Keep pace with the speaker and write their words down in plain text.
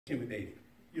intimidated.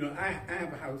 You know, I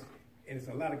have a house, and it's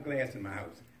a lot of glass in my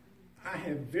house. I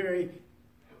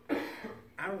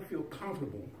don't feel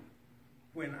comfortable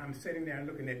when I'm sitting there and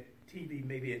looking at TV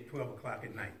maybe at 12 o'clock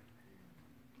at night.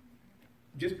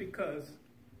 Just because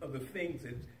of the things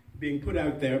that's being put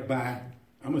out there by,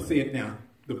 I'm going to say it now,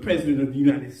 the President of the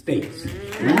United States. You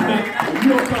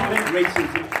don't call that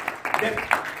racism.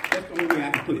 That's the only way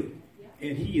I can put it.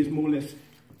 And he is more or less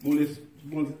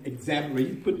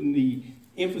exaggerated. He's putting the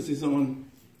emphasis on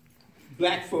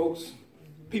black folks,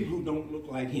 people who don't look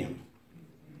like him.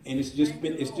 And it's just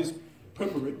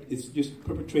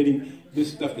perpetrating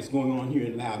this stuff that's going on here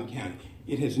in Loudoun County.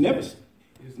 It has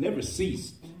never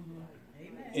ceased.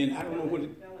 And I don't know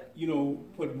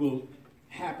what will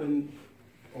happen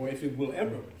or if it will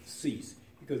ever cease,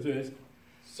 because there's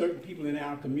certain people in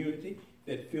our community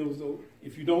that feel as though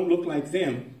if you don't look like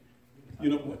them, you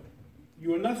know what,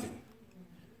 you are nothing.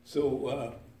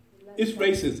 So it's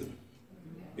racism.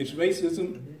 It's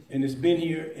racism, and it's been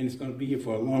here, and it's going to be here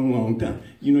for a long, long time.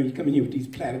 You know, you come in here with these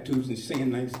platitudes and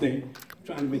saying nice things,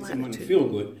 trying to make someone feel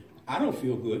good. I don't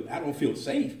feel good. I don't feel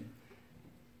safe.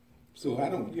 So I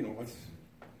don't,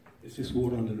 it's just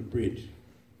water under the bridge.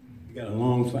 We got a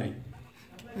long fight.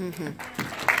 Mm-hmm.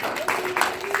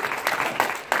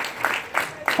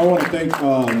 I want to thank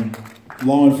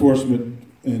law enforcement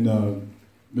and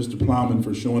Mr. Plowman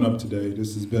for showing up today.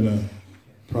 This has been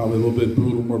probably a little bit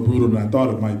more brutal than I thought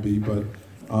it might be, but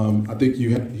I think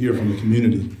you have to hear from the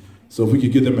community. So if we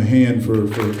could give them a hand for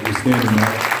standing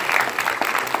up.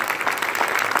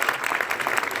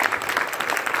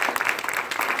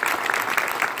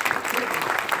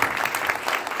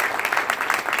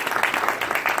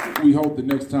 We hope the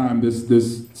next time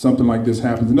this something like this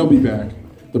happens, and they'll be back.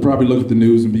 They'll probably look at the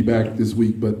news and be back this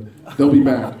week, but they'll be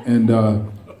back. And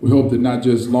we hope that not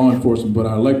just law enforcement, but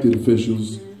our elected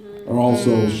officials are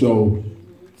also show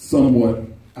somewhat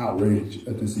outrage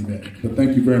at this event. But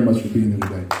thank you very much for being here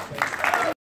today.